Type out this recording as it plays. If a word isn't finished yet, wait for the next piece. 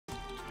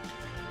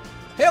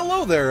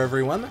Hello there,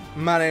 everyone.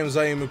 My name is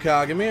Ayumu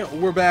Kagami.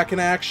 We're back in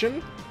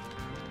action.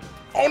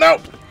 Oh no!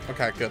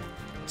 Okay, good.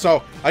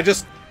 So, I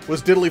just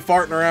was diddly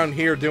farting around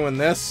here doing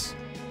this,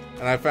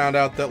 and I found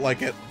out that,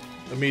 like, it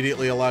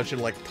immediately allows you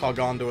to, like, tug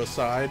onto a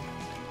side,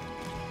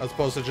 as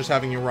opposed to just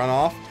having you run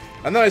off.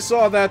 And then I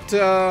saw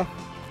that,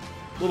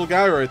 little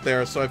guy right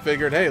there, so I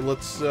figured, hey,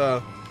 let's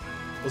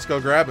go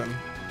grab him.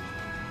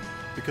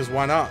 Because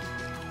why not?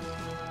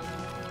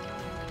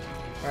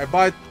 Alright,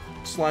 bye,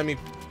 slimy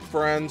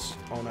friends.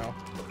 Oh no.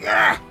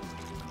 Ah!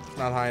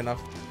 Not high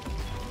enough.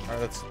 Alright,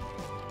 that's...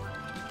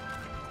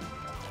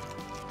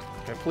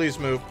 Okay, please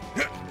move.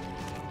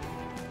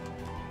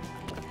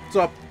 What's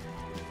up?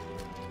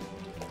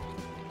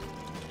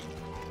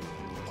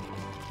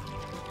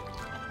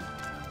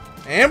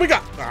 And we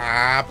got...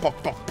 Ah, ba,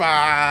 ba,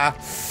 ba.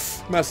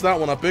 Messed that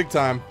one up big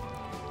time.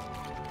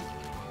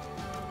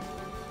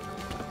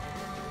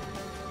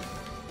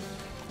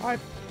 I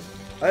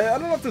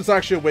don't know if there's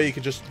actually a way you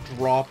could just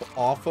drop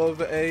off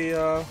of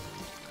a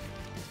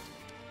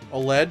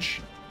ledge.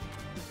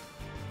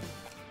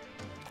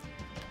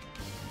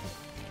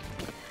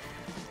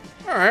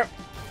 Alright.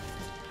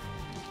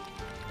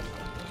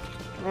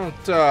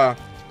 I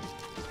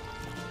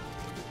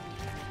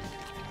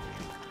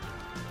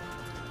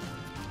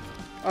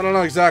don't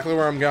know exactly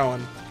where I'm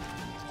going.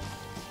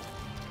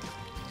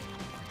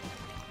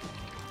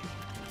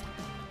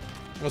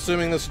 I'm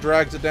assuming this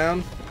drags it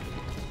down.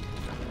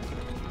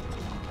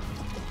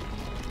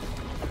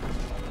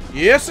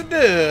 Yes, it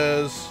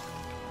does.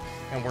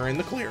 And we're in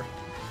the clear.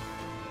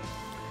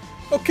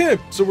 Okay,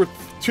 so we're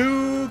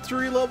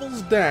 2-3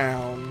 levels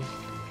down.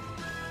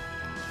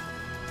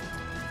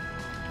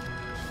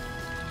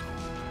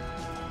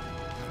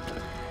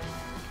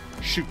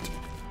 Shoot.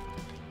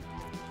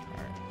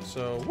 Alright,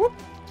 so whoop.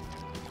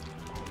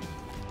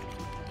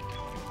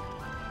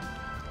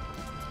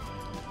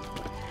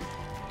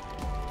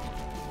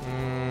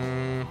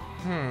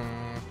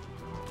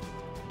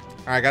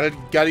 Alright,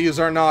 gotta use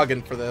our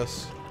noggin for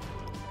this.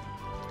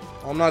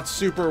 I'm not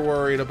super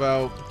worried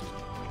about,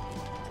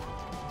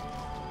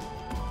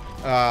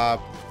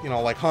 you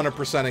know, like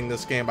 100%ing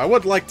this game. I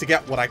would like to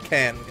get what I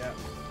can get.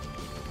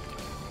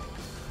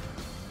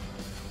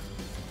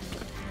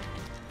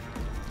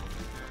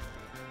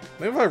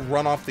 Maybe if I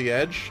run off the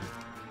edge,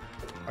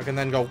 I can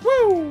then go,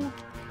 woo!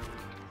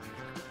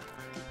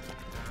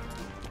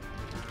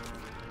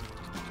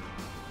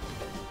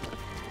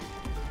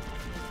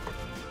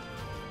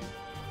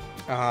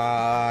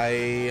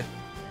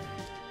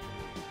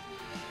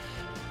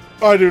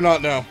 I do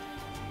not know.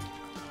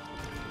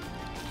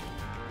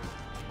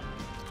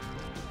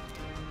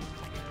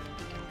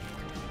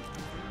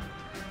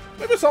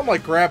 Maybe something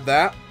like grab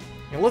that.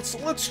 And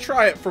let's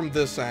try it from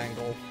this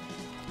angle.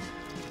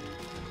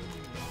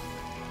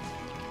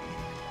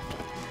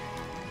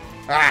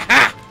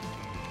 Aha!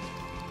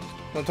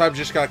 Sometimes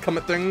you just gotta come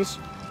at things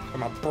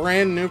from a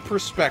brand new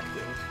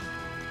perspective.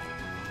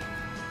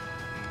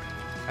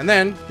 And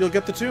then you'll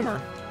get the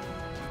tumor.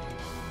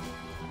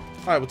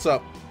 Hi, what's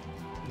up?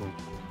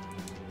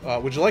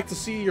 Would you like to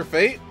see your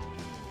fate?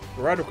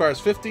 The ride requires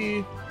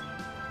 50.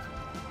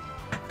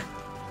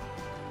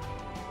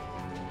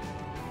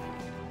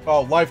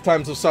 Oh,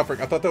 lifetimes of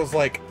suffering. I thought that was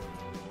like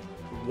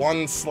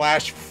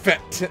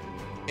 1/fet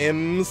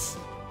ims.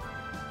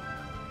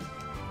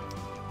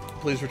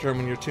 Please return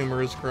when your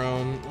tumor is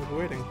grown. We're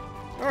waiting.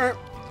 Alright.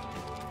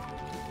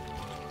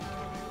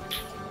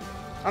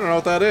 I don't know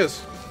what that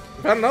is.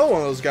 We've had another one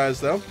of those guys,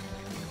 though.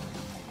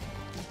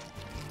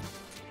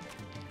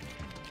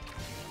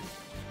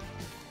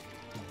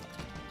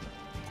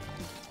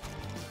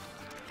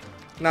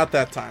 Not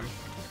that time.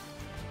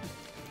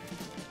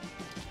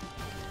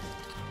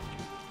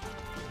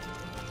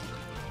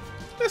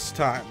 This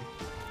time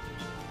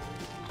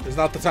is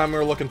not the time we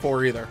were looking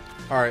for either.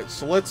 Alright,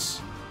 so let's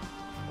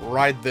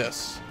ride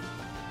this.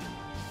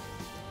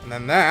 And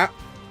then that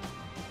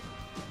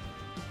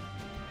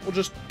will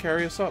just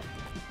carry us up.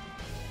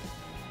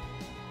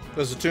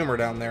 There's a tumor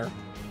down there.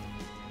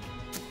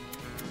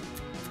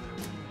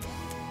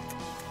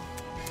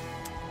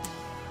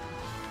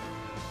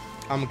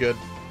 I'm good.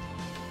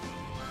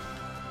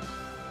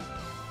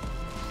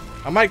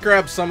 I might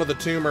grab some of the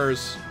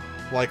tumors,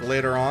 like,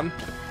 later on.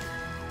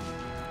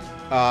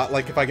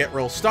 Like, if I get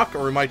real stuck,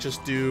 or we might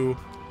just do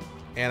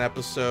an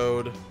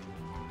episode.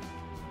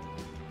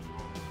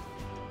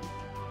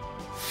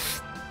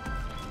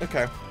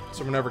 Okay,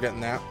 so we're never getting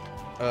that.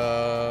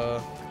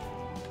 Well,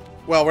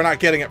 we're not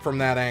getting it from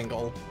that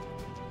angle.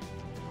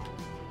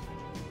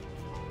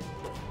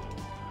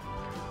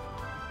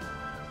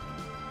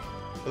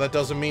 But that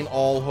doesn't mean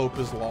all hope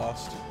is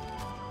lost.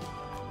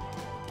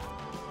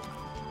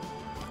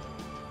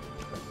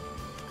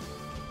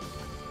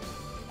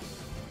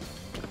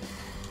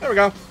 There we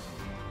go.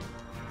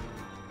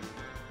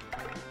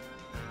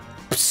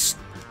 Psst.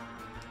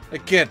 Hey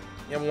kid,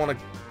 you ever want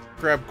to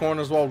grab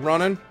corners while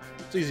running?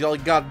 It's easy, all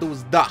you gotta do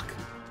is duck.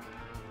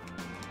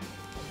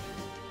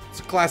 It's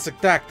a classic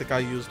tactic I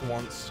used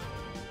once.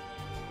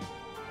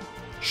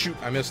 Shoot,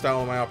 I missed out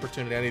on my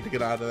opportunity. I need to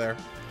get out of there.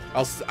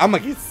 I'm gonna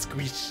get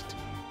squished.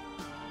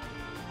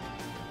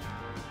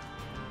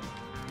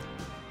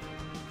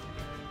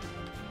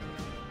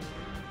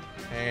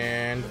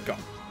 And go.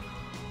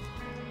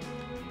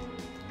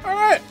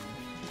 Alright.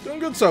 Doing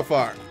good so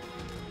far.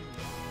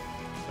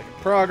 Making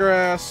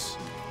progress.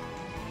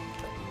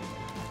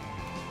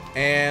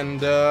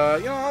 And, you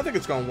know, I think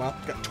it's going well.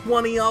 Got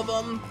 20 of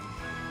them.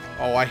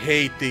 Oh, I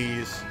hate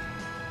these.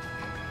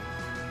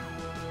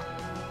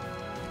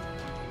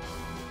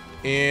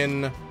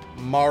 In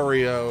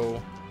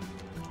Mario.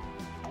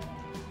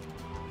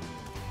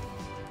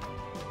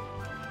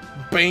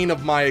 Bane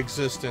of my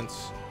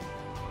existence.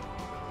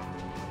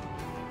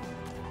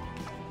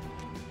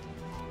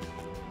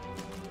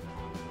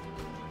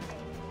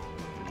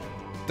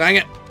 Dang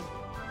it.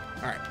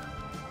 Alright.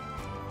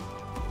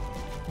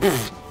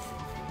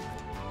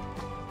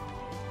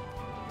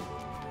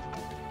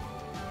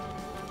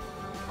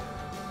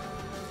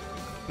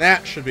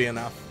 That should be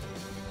enough.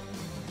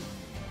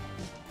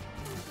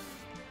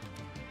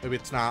 Maybe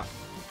it's not.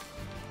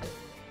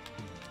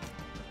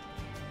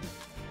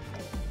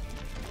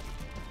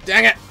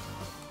 Dang it!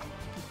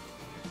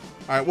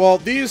 Alright, well,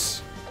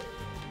 these...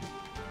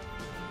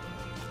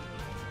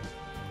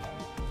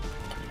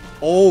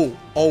 Oh,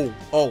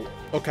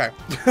 okay.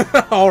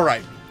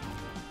 Alright.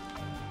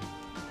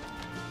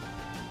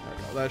 There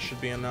we go, that should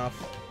be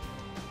enough.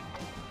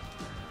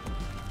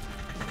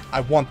 I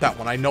want that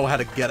one, I know how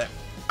to get it.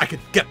 I could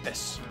get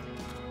this.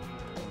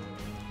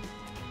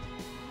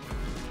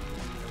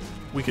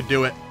 We could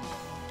do it.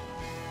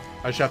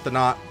 I just have to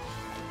not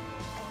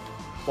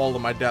fall to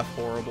my death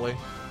horribly.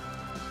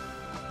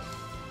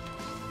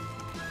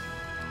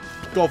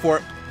 Go for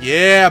it.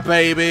 Yeah,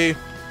 baby.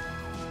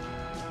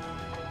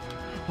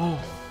 Oh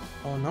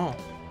no.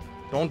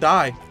 Don't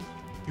die.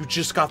 You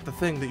just got the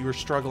thing that you were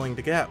struggling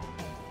to get.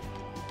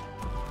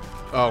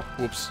 Oh,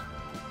 whoops.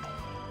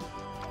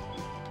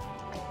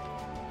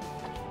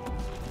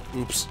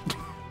 Oops.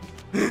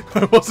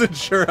 I wasn't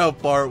sure how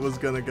far it was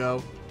gonna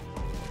go.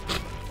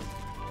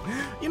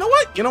 You know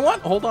what? You know what?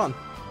 Hold on.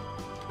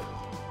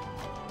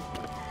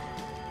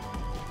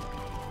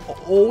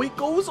 Oh, it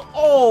goes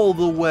all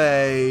the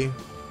way.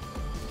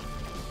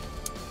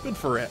 Good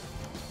for it.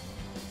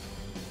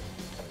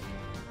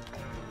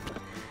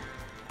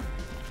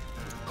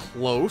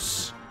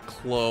 Close.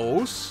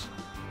 Close.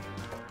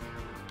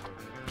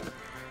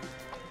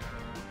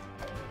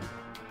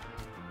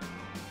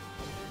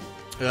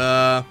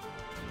 How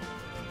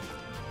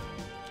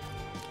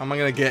am I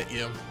gonna get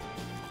you?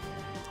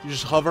 You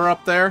just hover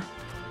up there?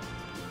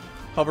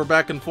 Hover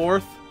back and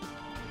forth?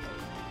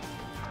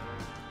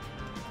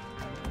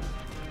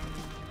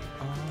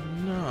 Oh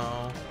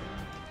no.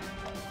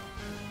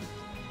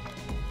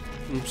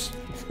 Oops.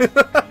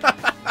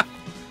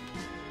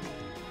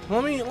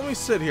 Let me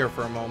sit here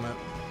for a moment.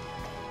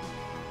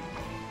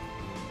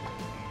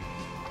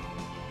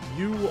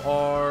 You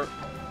are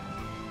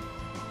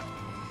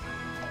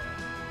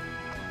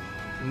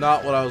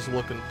not what I was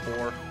looking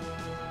for.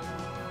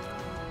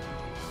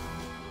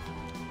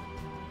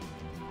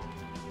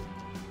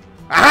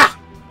 Ah!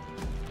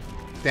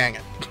 Dang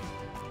it.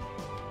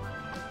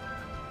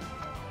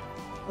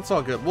 That's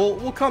all good.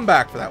 We'll come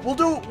back for that. We'll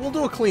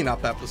do a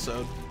cleanup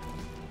episode.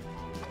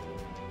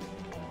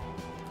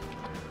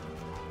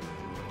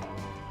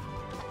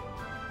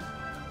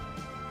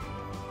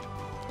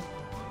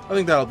 I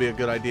think that'll be a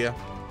good idea.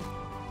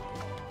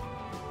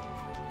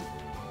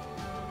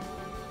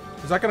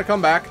 Is that gonna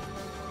come back?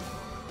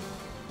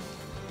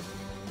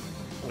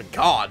 Oh my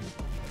god.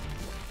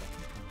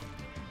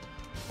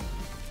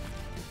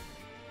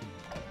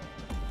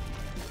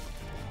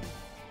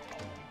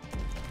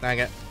 Dang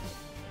it.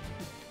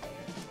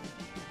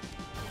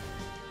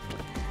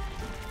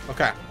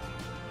 Okay.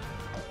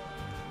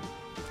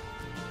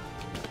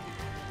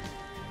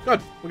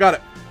 Good. We got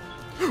it.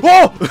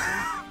 Whoa!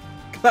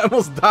 I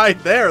almost died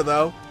there,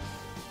 though.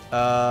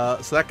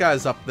 So that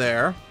guy's up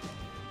there.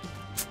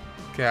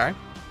 Okay.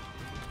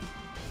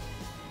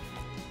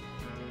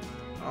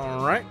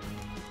 Alright.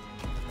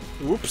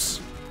 Oops.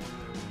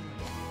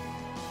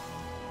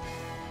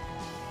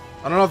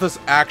 I don't know if this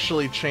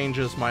actually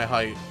changes my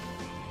height.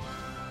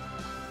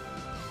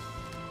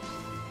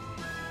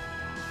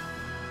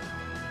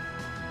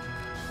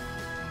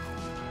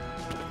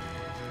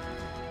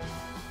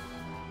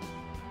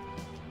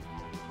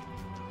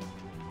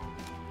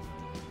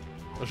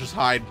 Let's just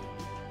hide.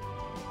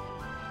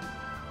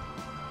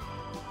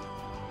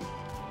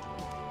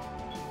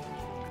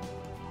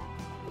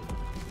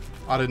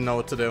 I didn't know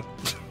what to do.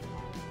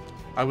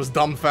 I was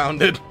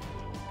dumbfounded.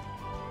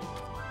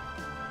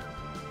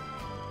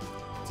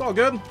 It's all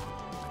good.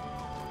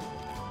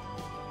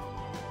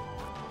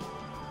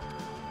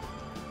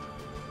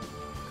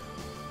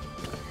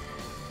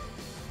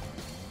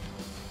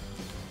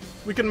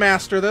 We can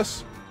master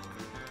this.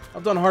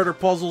 I've done harder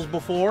puzzles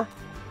before.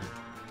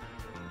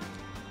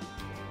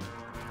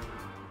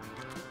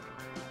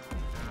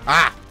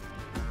 Ah!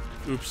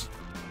 Oops.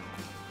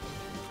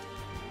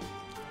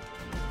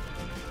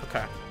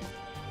 Okay.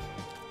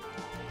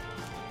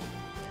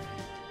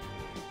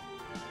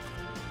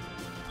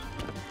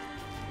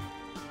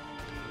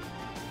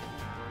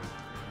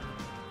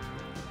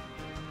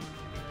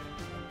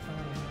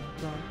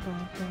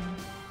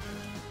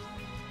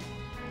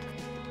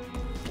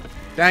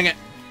 Dang it.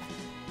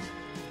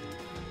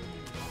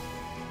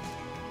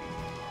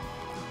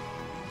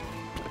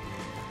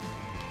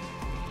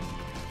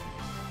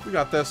 We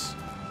got this.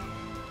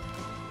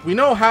 We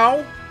know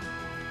how,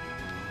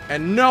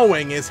 and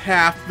knowing is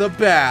half the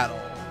battle.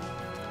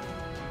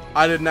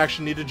 I didn't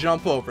actually need to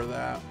jump over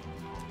that.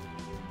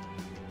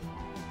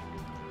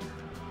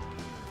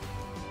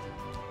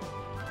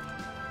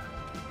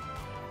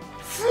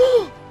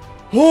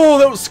 Oh,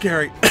 that was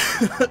scary.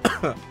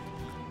 Can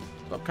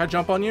I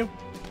jump on you?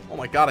 Oh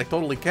my god, I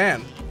totally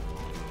can.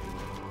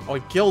 Oh,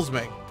 he kills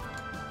me.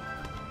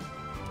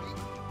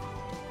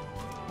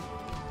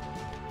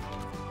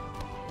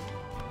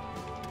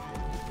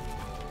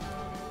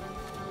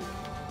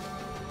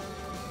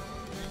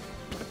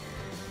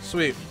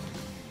 Sweet.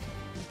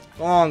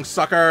 Go on,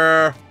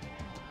 sucker.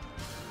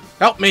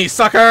 Help me,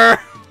 sucker.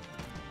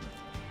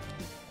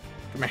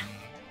 Come here.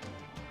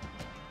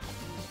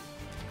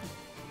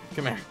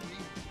 Come here.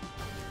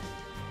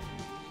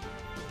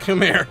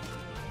 Come here.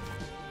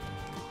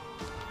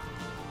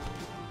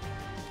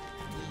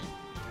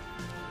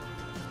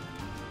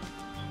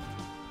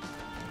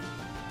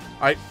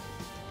 Alright.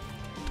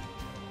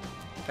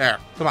 There.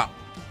 Come on.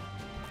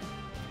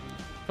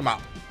 Come on.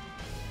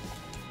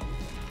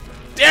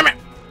 Damn it!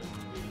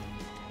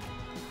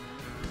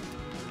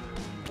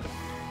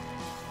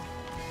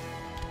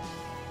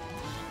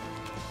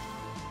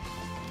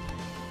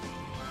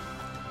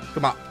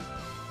 Come on.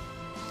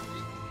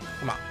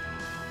 Come on.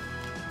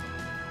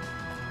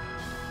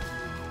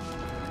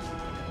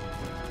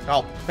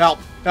 Help. Help.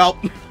 Help.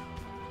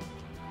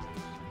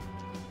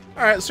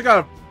 Alright, so we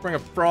gotta bring a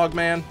frog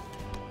man.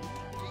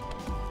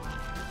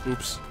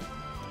 Oops.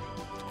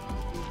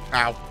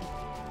 Ow.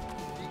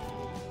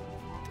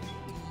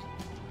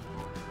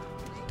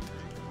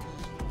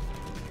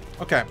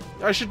 Okay.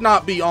 I should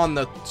not be on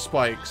the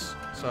spikes,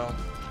 so...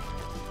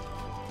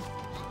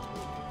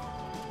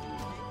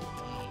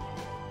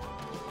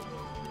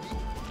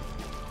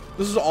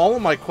 This is all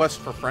in my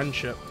quest for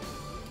friendship.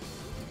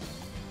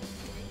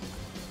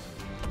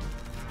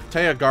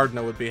 Taya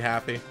Gardner would be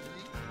happy.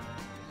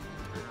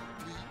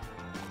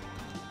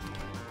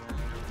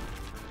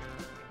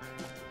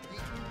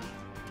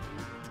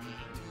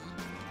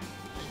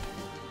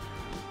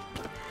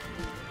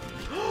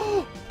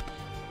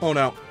 Oh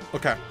no.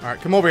 Okay.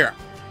 Alright, come over here.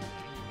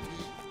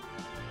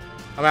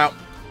 I'm out.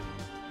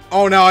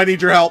 Oh no, I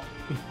need your help.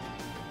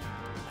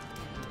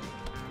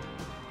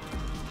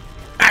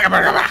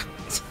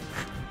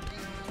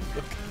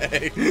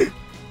 Okay.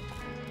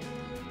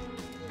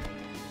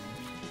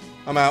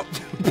 I'm out.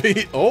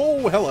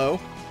 Oh, hello.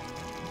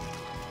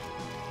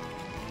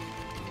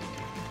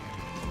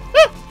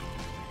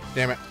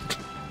 Damn it.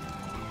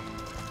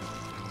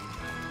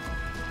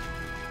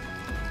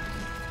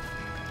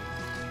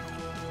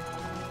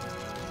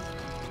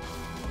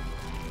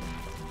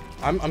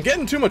 I'm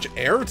getting too much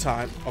air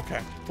time.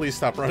 Okay, please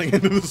stop running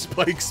into the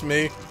spikes,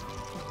 me.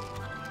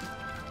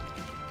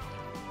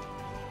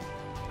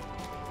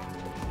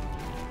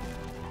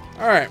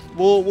 Alright,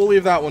 we'll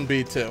leave that one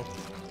be too.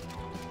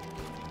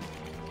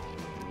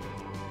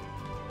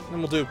 Then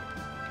we'll do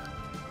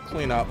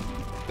clean up.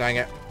 Dang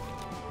it.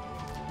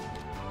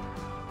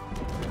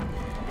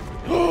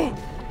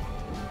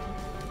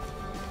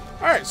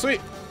 Alright,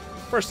 sweet.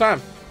 First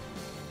time.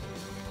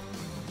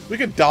 We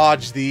could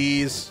dodge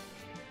these.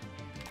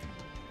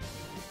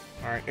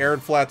 Alright,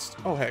 arid flats.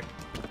 Oh, hey.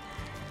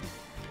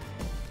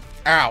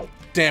 Ow.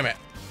 Damn it.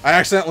 I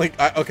accidentally...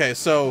 okay,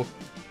 so...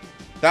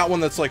 That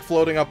one that's, like,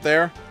 floating up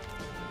there.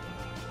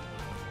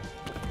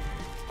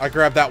 I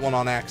grabbed that one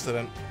on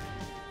accident.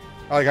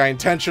 Like, I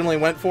intentionally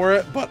went for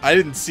it, but I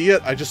didn't see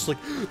it. I just, like...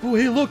 Oh,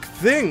 hey, look!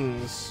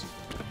 Things!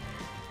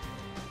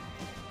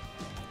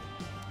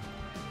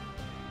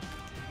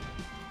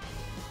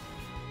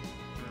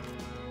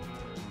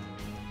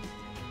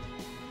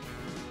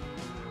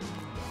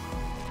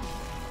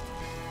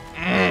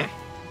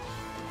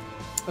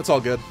 That's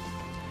all good.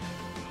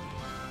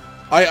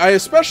 I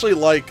especially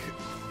like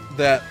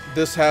that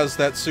this has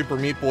that Super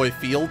Meat Boy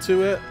feel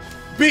to it,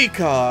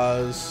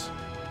 because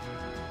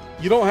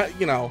you don't have,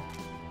 you know,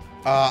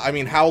 I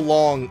mean, how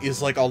long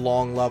is, like, a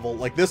long level?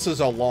 Like, this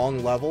is a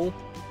long level.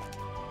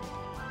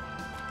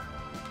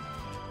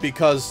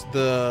 Because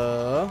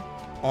the...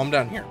 Oh, I'm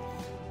down here.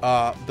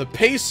 The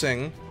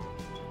pacing...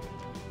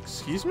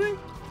 Excuse me?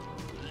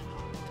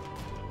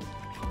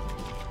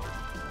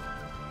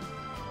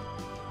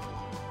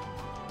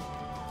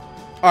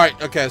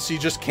 Alright, okay, so you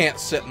just can't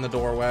sit in the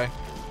doorway.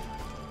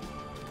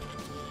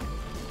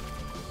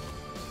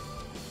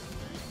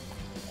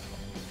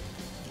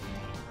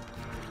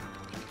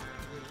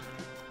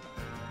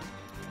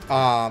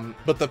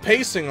 But the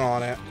pacing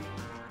on it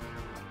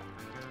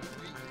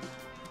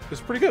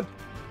is pretty good.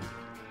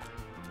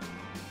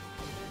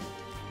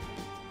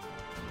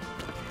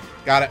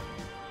 Got it.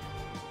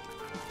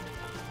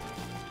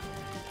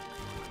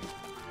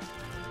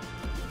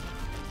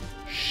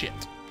 Shit.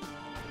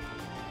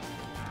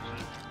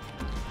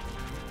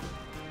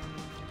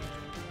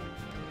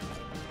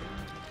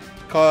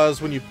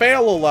 Because when you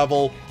fail a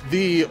level,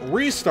 the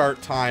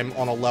restart time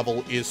on a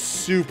level is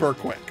super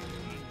quick.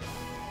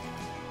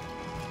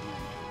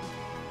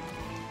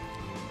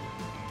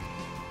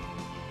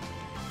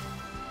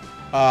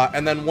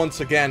 And then once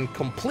again,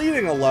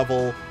 completing a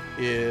level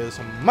is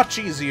much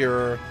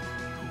easier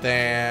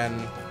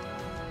than...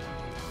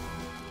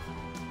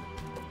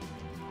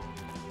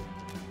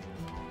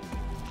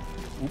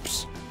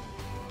 Oops.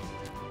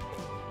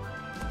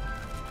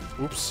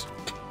 Oops.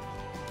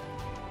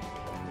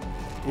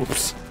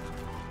 Oops.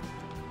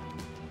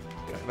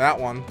 Okay, that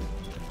one.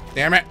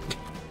 Damn it!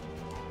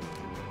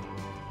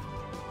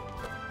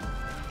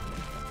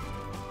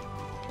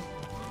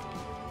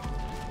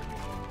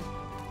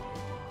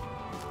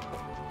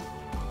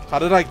 How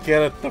did I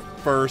get it the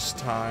first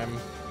time?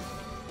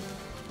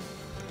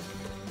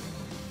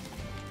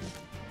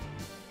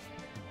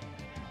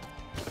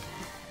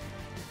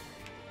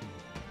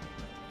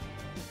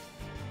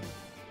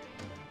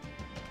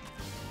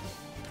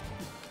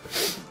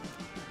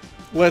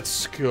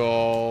 Let's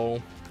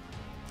go.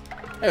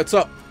 Hey, what's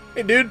up?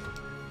 Hey, dude.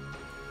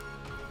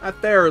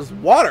 That there is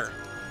water.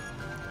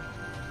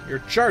 Your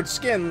charred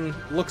skin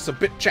looks a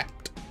bit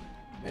chapped.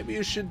 Maybe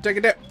you should take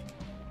a dip.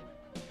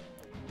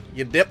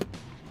 You dip.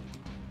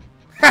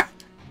 Ha!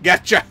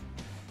 Gotcha!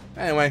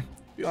 Anyway,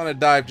 if you want to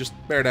dive, just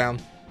bear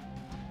down.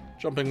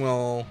 Jumping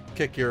will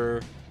kick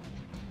your...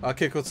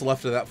 kick what's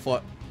left of that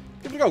foot.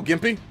 Give it a go,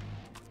 Gimpy.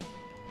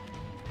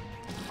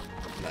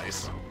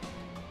 Nice.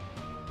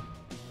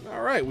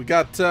 Alright, we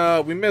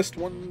got, we missed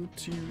 1,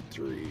 2,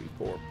 3,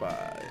 4,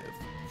 5.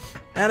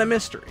 And a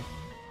mystery.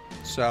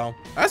 So,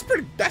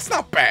 that's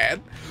not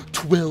bad.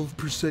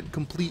 12%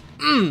 complete.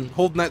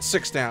 Holding that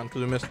 6 down,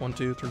 because we missed 1,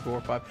 2, 3,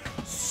 4,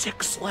 5,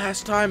 6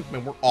 last time.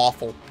 Man, we're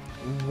awful.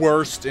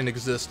 Worst in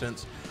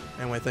existence.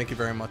 Anyway, thank you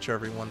very much,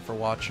 everyone, for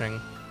watching.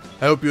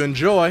 I hope you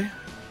enjoy.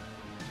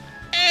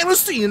 And we'll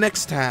see you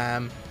next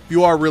time. If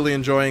you are really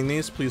enjoying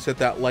these, please hit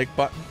that like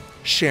button.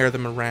 Share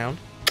them around.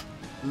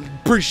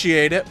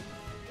 Appreciate it.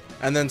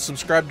 And then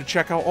subscribe to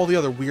check out all the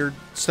other weird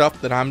stuff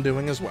that I'm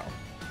doing as well.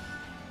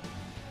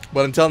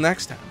 But until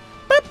next time.